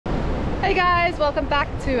Hey guys, welcome back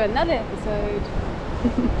to another episode.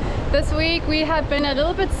 This week we have been a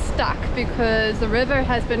little bit stuck because the river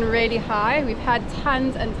has been really high. We've had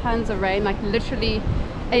tons and tons of rain, like literally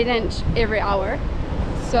 1 inch every hour.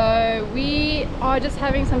 So we are just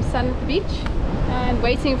having some sun at the beach and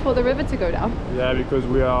waiting for the river to go down. Yeah, because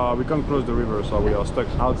we can't cross the river, so we are stuck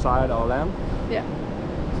outside our land. Yeah.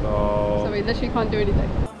 So we literally can't do anything.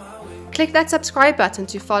 Click that subscribe button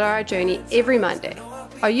to follow our journey every Monday.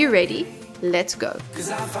 Are you ready? Let's go.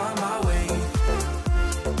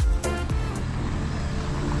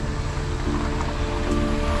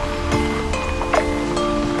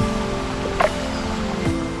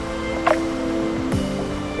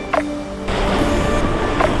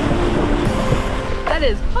 That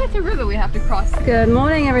is quite a river we have to cross. Good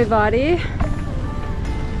morning, everybody.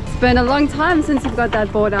 It's been a long time since you've got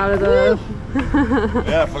that board out of the...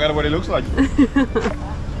 yeah, I forgot what it looks like.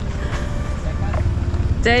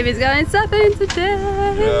 Davey's going surfing today.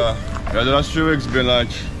 Yeah, the last 2 weeks been like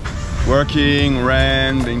working,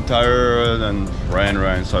 rain, being tired, and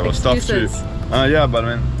rain. So it was tough to. Yeah, but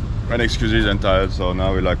I mean, rain excuses and tired. So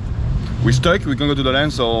now we're stuck. We can go to the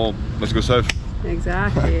land, so let's go surf.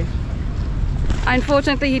 Exactly.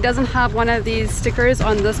 Unfortunately, he doesn't have one of these stickers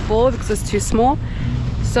on this board because it's too small.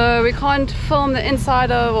 So we can't film the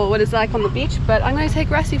inside of or what it's like on the beach. But I'm going to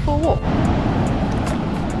take Rusty for a walk.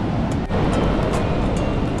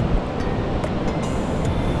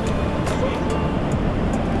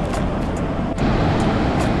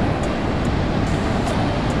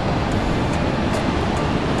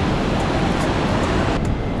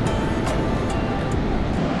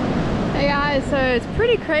 So it's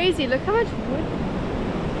pretty crazy. Look how much wood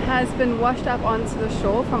has been washed up onto the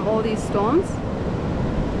shore from all these storms.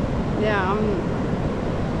 Yeah,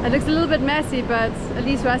 it looks a little bit messy, but at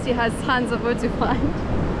least Rusty has tons of wood to find.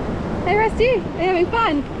 Hey Rusty, are you having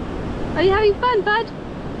fun? Are you having fun, bud?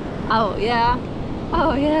 Oh yeah.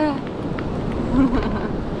 Oh yeah.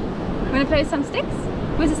 Wanna play some sticks?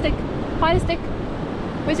 Where's the stick? Find a stick.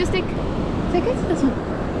 Where's your stick? Take it? This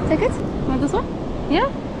one. Take it? Want this one? Yeah?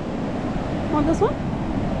 Want this one?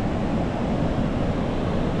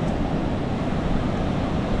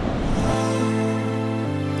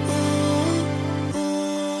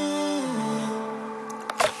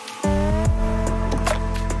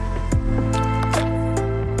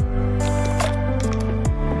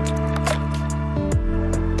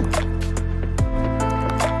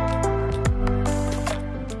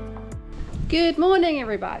 Good morning,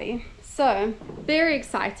 everybody. So, very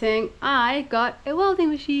exciting. I got a welding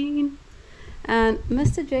machine. And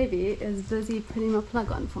Mr. JB is busy putting my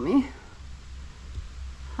plug on for me.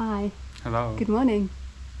 Hi. Hello. Good morning.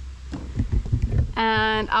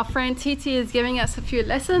 And our friend TT is giving us a few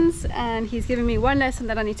lessons, and he's giving me one lesson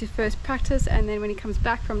that I need to first practice, and then when he comes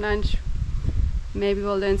back from lunch, maybe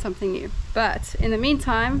we'll learn something new. But in the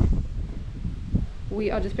meantime,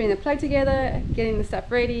 we are just putting the plug together, getting the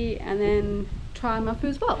stuff ready, and then trying my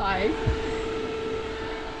first weld. Hi.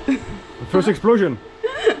 The first explosion.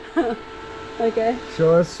 Okay.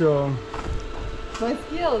 Show us your... My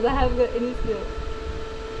skills, I haven't got any skills.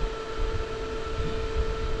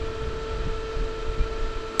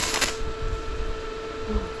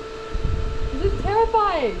 This is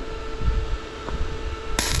terrifying.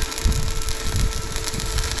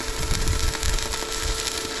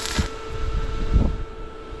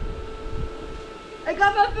 I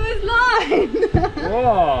got my first line!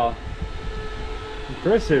 Wow!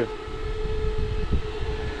 Impressive.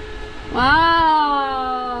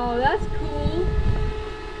 Wow, that's cool.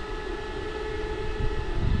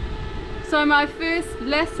 So my first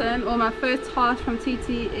lesson or my first task from TT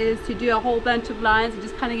is to do a whole bunch of lines and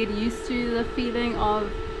just kind of get used to the feeling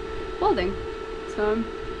of welding. So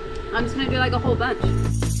I'm just going to do like a whole bunch.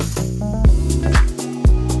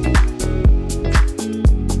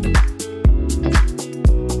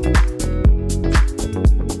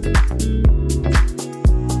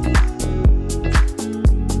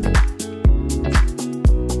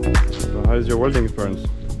 How's your welding experience?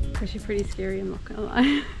 Actually pretty scary, I'm not gonna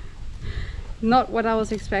lie. Not what I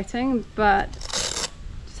was expecting, but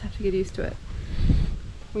just have to get used to it.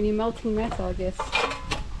 When you're melting metal, I guess.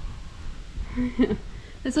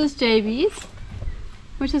 This was JB's,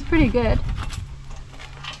 which is pretty good.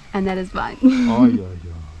 And that is mine. Oh, yeah.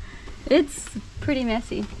 It's pretty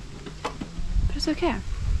messy, but it's okay,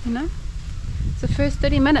 you know? It's the first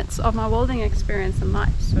 30 minutes of my welding experience in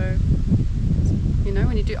life, so you know,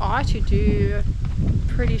 when you do art, you do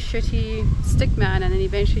pretty shitty stick man, and then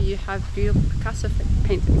eventually you have beautiful Picasso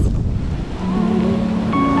paintings.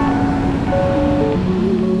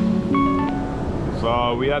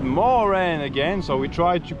 So we had more rain again, so we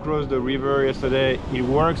tried to cross the river yesterday. It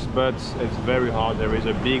works, but it's very hard. There is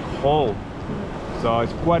a big hole, so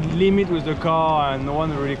it's quite limited with the car and no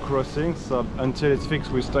one really crossing. So until it's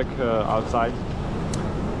fixed, we're stuck outside.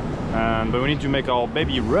 But we need to make our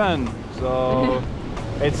baby run. So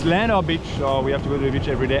it's land or beach, so we have to go to the beach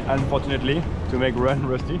every day, unfortunately, to make run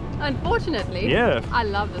Rusty. Unfortunately? Yeah. I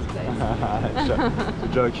love this place. It's a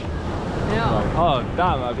joke. Yeah. Like, oh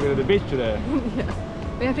damn, I have to go to the beach today. Yeah.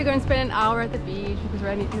 We have to go and spend an hour at the beach because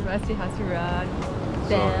Rusty has to run.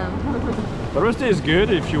 Damn. But Rusty is good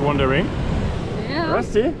if you're wondering. Yeah.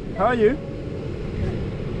 Rusty, how are you?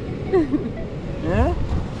 Yeah?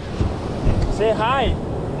 Say hi.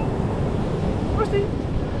 Rusty.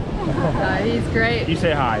 He's great. You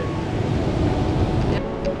say hi.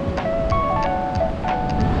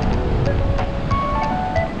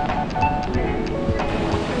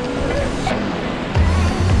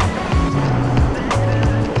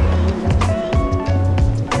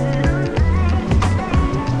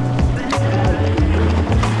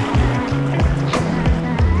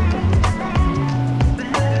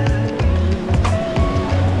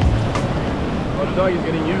 The dog is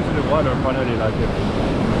getting used to the water finally, like it.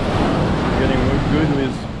 Getting good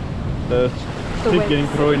with the stick getting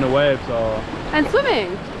thrown in the waves. So. And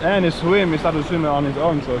swimming. And he started swimming on his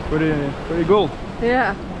own, so it's pretty cool.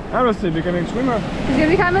 Yeah. And Rusty becoming a swimmer. He's gonna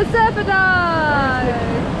become a surfer dog.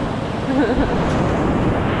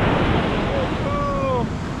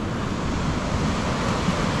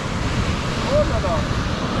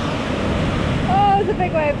 Oh, it's a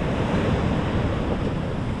big wave.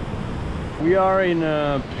 We are in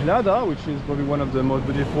Pelada, which is probably one of the most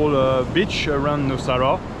beautiful beach around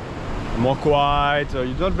Nosara. More quiet,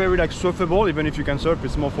 it's not very like surfable, even if you can surf,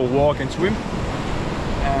 it's more for walk and swim.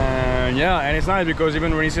 And yeah, and it's nice because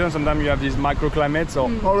even rainy season, sometimes you have these microclimates, so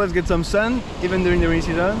always get some sun, even during the rainy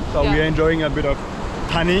season. So we're enjoying a bit of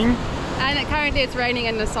tanning. And currently it's raining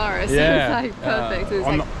in Nosara, so yeah, it's like perfect. It's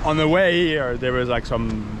on the way here, there was like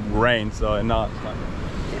some rain, so now it's fine.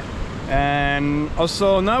 And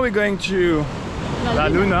also now we're going to La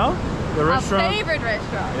Luna, the restaurant. Our favorite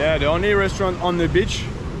restaurant. Yeah, the only restaurant on the beach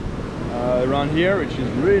around here, which is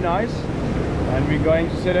really nice. And we're going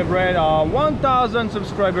to celebrate our 1,000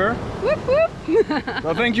 subscriber. Whoop whoop!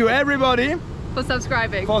 So thank you everybody for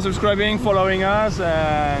subscribing, following us,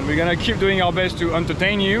 and we're gonna keep doing our best to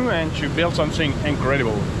entertain you and to build something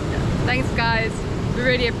incredible. Yeah. Thanks guys, we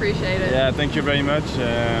really appreciate it. Yeah, thank you very much.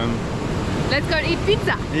 Let's go and eat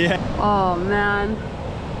pizza. Yeah. Oh man,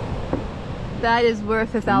 that is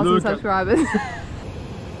worth 1,000 subscribers.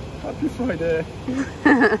 Happy Friday.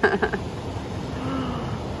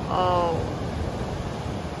 Oh,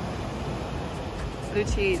 blue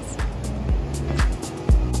cheese.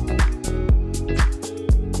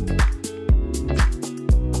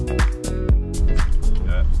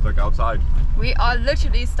 Yeah, stuck outside. We are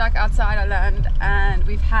literally stuck outside our land, and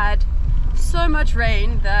we've had so much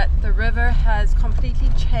rain that the river has completely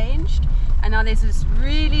changed, and now there's this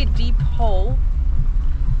really deep hole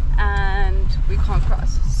and we can't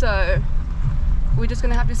cross, so we're just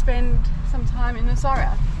gonna have to spend some time in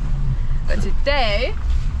Nosara. But today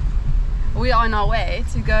we are on our way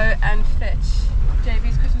to go and fetch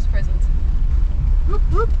JB's Christmas present. Whoop,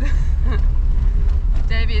 whoop.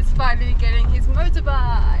 JB is finally getting his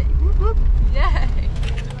motorbike. Whoop, whoop. Yay!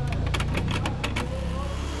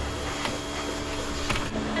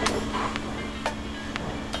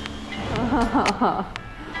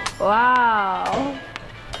 Wow!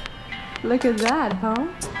 Look at that, huh?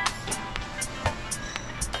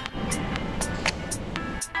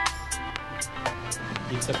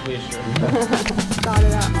 It's a pleasure. Start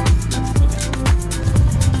it up.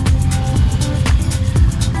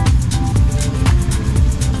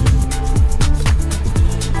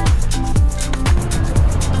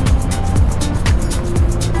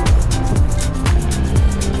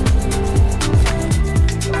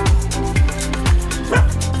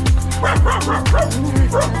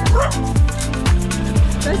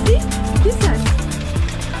 Rusty?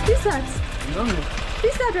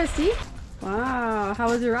 Peace out, Rusty. Wow, how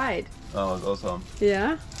was your ride? That was awesome.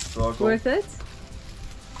 Yeah? So cool. Worth it?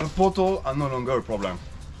 The portal are no longer a problem.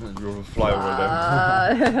 You fly over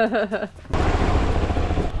them.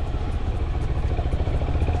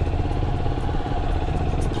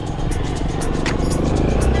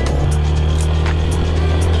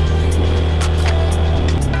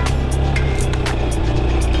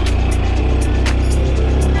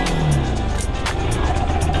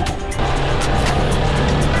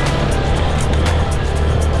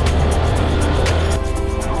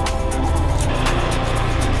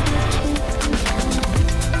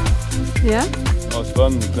 Yeah? Oh,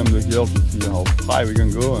 climb the hill to see how high we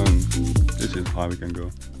can go, and this is how we can go.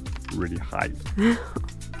 Really high.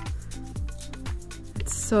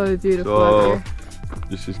 It's so beautiful So, out here.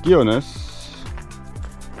 this is Guiones.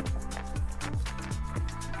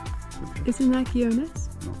 Isn't that guiones?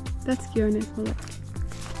 No. That's guiones. Hold up.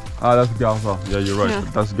 Ah, that's Garza. Yeah, you're right. Yeah.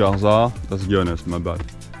 That's Garza. That's Guiones. My bad.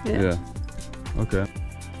 Yeah. Okay.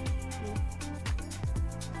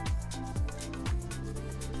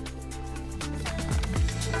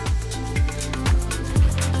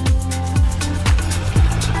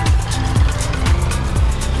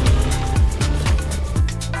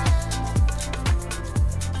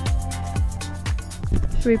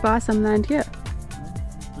 Should we buy some land here?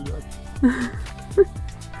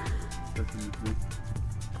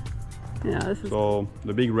 Yeah, this is. So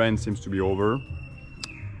the big rain seems to be over.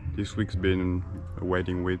 This week's been a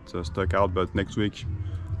waiting with stuck out, but next week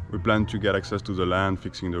we plan to get access to the land,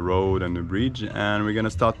 fixing the road and the bridge, and we're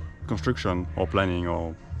gonna start construction or planning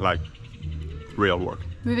or like real work.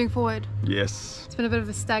 Moving forward. Yes. It's been a bit of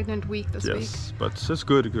a stagnant week this week. Yes, but it's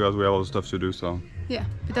good because we have other stuff to do. So Yeah,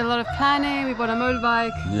 we did a lot of planning. We bought a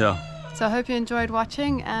motorbike. yeah, So I hope you enjoyed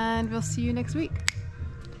watching, and we'll see you next week.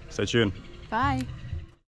 stay tuned. Bye.